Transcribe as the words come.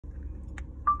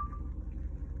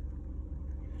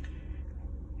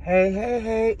Hey, hey,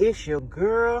 hey, it's your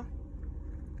girl.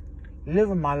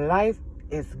 Living my life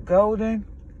is golden.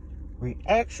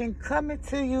 Reaction coming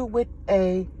to you with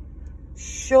a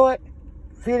short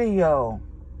video.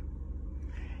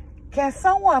 Can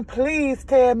someone please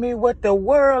tell me what the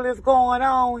world is going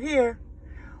on here?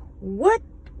 What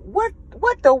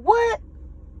the what?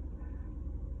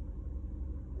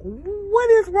 What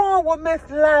is wrong with Miss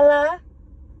Lala?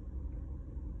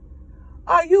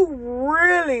 Are you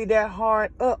really that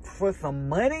hard up for some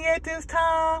money at this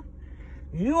time?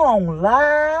 You on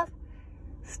live,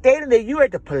 stating that you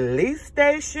at the police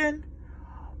station,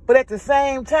 but at the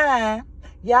same time,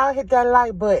 y'all hit that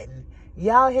like button.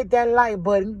 Y'all hit that like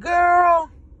button. Girl,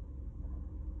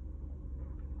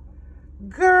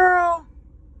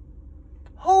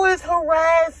 who is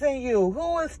harassing you?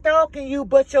 Who is stalking you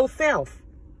but yourself?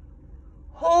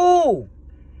 Who?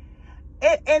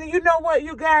 And you know what,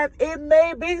 you guys? It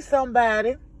may be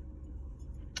somebody,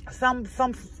 some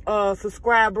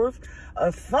subscribers,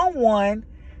 or someone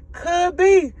could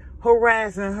be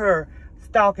harassing her,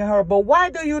 stalking her. But why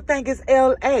do you think it's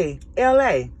L.A.?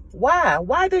 Why?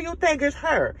 Why do you think it's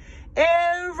her?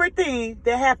 Everything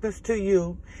that happens to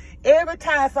you, every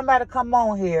time somebody come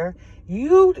on here,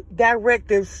 you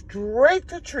direct it straight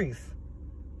to Treese,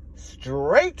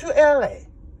 straight to L.A.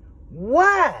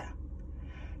 Why?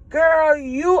 Girl,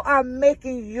 you are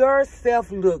making yourself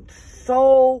look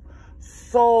so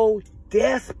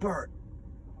desperate.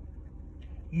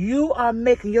 You are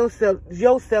making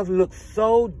yourself look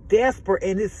so desperate,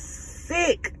 and it's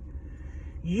sick.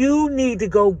 You need to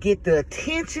go get the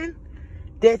attention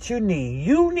that you need.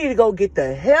 You need to go get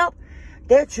the help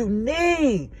that you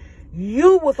need.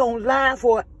 You was on live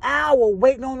for an hour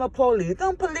waiting on the police.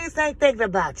 Them police ain't thinking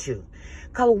about you.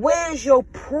 Because where's your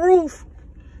proof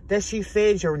that she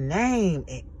said your name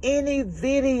in any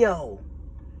video?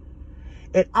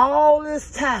 And all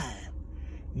this time,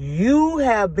 you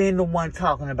have been the one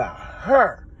talking about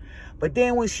her. But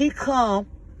then when she come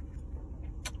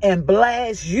and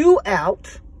blasts you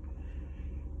out,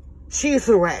 she's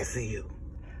harassing you.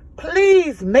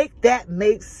 Please make that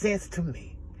make sense to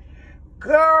me.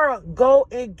 Girl, go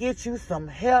and get you some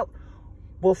help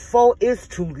before it's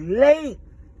too late.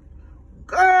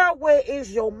 Girl, where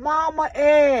is your mama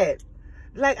at?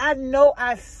 Like, I know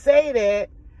I say that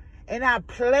and I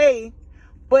play,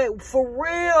 but for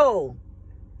real,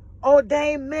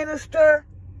 ordained minister,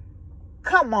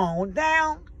 come on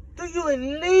down. Do you at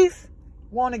least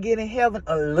want to get in heaven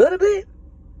a little bit?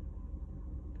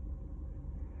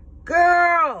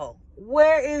 Girl,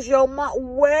 where is your mama?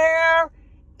 Where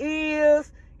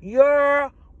is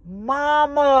your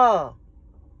mama?